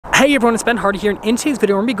Hey everyone, it's Ben Hardy here, and in today's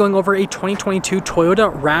video we're going to be going over a 2022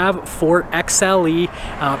 Toyota RAV4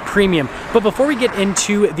 XLE Premium. But before we get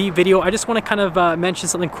into the video, I just want to kind of mention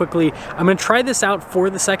something quickly. I'm going to try this out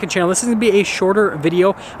for the second channel. This is going to be a shorter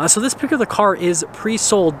video, so this particular car is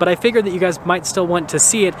pre-sold, but I figured that you guys might still want to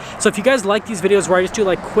see it. So if you guys like these videos where I just do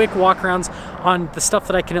like quick walkarounds on the stuff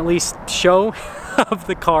that I can at least show of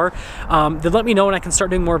the car, then let me know and I can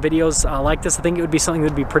start doing more videos like this. I think it would be something that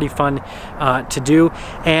would be pretty fun to do.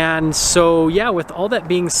 And so yeah, with all that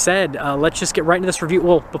being said, let's just get right into this review.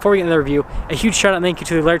 Well, before we get into the review, a huge shout out and thank you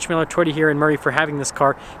to the Larry Miller Toyota here in Murray for having this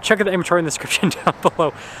car. Check out the inventory in the description down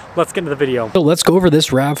below. Let's get into the video. So let's go over this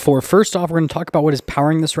RAV4. First off, we're going to talk about what is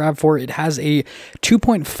powering this RAV4. It has a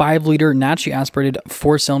 2.5 liter naturally aspirated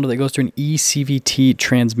 4-cylinder that goes through an eCVT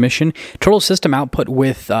transmission. Total system output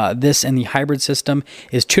with this and the hybrid system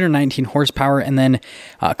is 219 horsepower, and then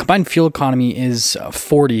combined fuel economy is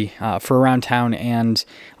 40 for around town and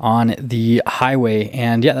on the highway.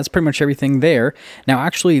 And yeah, that's pretty much everything there. Now,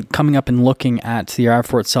 actually coming up and looking at the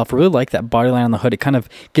RAV4 itself, I really like that body line on the hood. It kind of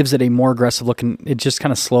gives it a more aggressive look, and it just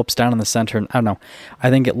kind of slopes down in the center. And I don't know, I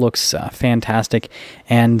think it looks fantastic.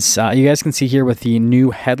 And you guys can see here with the new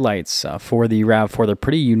headlights for the RAV4, they're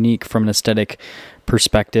pretty unique from an aesthetic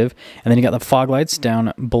perspective. And then you got the fog lights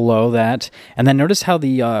down below that, and then notice how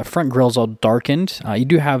the front grille is all darkened. You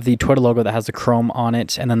do have the Toyota logo that has the chrome on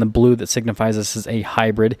it, and then the blue that signifies this is a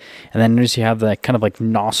hybrid. And then notice you have the kind of like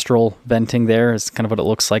nostril venting there is kind of what it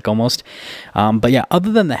looks like almost. But yeah,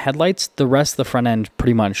 other than the headlights, the rest of the front end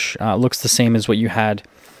pretty much looks the same as what you had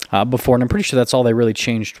before, and I'm pretty sure that's all they really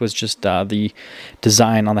changed was just the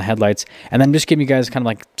design on the headlights. And then just giving you guys kind of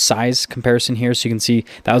like size comparison here, so you can see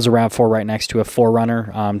that was a RAV4 right next to a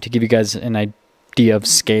 4Runner, to give you guys an idea of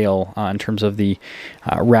scale in terms of the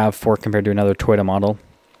RAV4 compared to another Toyota model.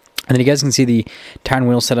 And then you guys can see the tire and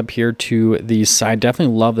wheel setup here to the side.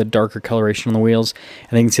 Definitely love the darker coloration on the wheels.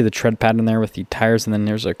 And then you can see the tread pattern there with the tires. And then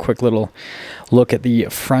there's a quick little look at the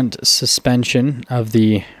front suspension of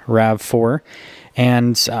the RAV4.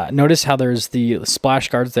 And notice how there's the splash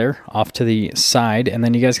guards there off to the side. And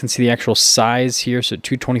then you guys can see the actual size here. So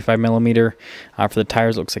 225 millimeter for the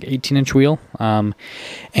tires. It looks like 18-inch wheel. And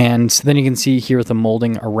then you can see here with the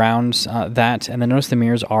molding around that. And then notice the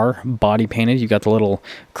mirrors are body painted. You got the little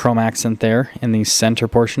chrome accent there in the center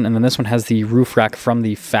portion. And then this one has the roof rack from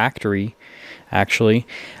the factory. Actually,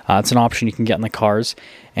 it's an option you can get in the cars.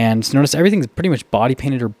 And notice everything's pretty much body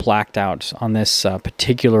painted or blacked out on this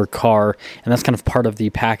particular car, and that's kind of part of the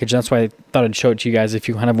package. That's why I thought I'd show it to you guys if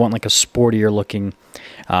you kind of want like a sportier looking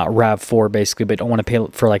RAV4 basically, but don't want to pay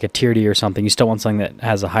for like a Tier D or something. You still want something that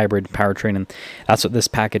has a hybrid powertrain, and that's what this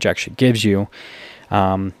package actually gives you.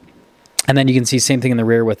 And then you can see same thing in the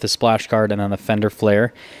rear with the splash guard and then the fender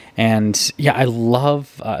flare. And yeah, I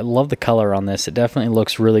love the color on this. It definitely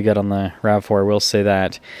looks really good on the RAV4, I will say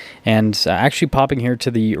that. And actually popping here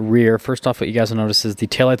to the rear, first off, what you guys will notice is the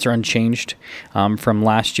taillights are unchanged from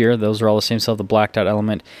last year. Those are all the same, still have the blacked out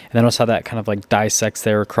element. And then notice how that kind of like dissects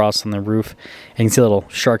there across on the roof. And you can see a little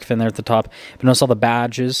shark fin there at the top. But notice all the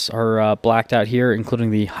badges are blacked out here,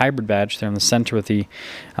 including the hybrid badge there in the center with the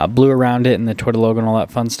blue around it and the Toyota logo and all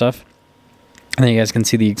that fun stuff. And then you guys can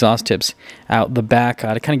see the exhaust tips out the back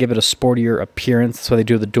to kind of give it a sportier appearance. That's why they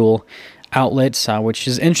do the dual outlets, which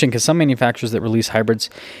is interesting because some manufacturers that release hybrids,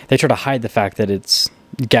 they try to hide the fact that it's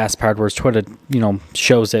gas-powered, whereas Toyota, you know,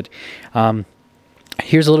 shows it.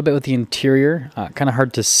 Here's a little bit with the interior, kind of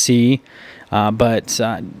hard to see, but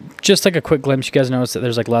just like a quick glimpse, you guys notice that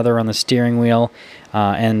there's like leather on the steering wheel,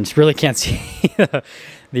 and really can't see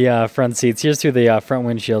the front seats. Here's through the front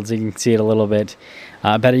windshields, you can see it a little bit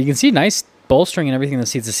better. You can see nice bolstering and everything in the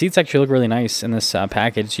seats. The seats actually look really nice in this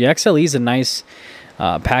package. The XLE is a nice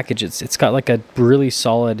package. It's got like a really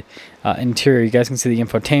solid interior. You guys can see the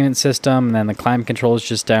infotainment system, and then the climate control is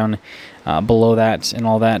just down below that, and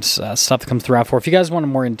all that stuff that comes through RAV4. If you guys want a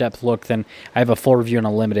more in-depth look, then I have a full review on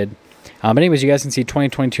a limited. But anyways, you guys can see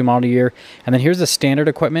 2022 model year, and then here's the standard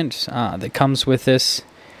equipment that comes with this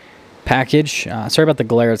package. Sorry about the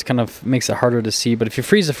glare, it kind of makes it harder to see, but if you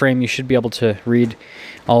freeze the frame, you should be able to read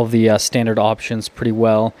all of the standard options pretty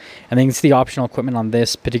well. And then you can see the optional equipment on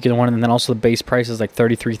this particular one, and then also the base price is like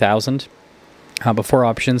 $33,000 before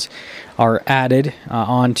options are added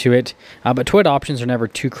onto it. But Toyota options are never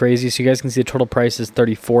too crazy, so you guys can see the total price is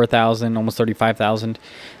 $34,000, almost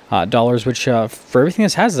 $35,000, which for everything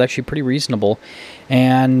this has is actually pretty reasonable.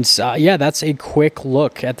 And yeah, that's a quick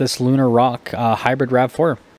look at this Lunar Rock hybrid RAV4.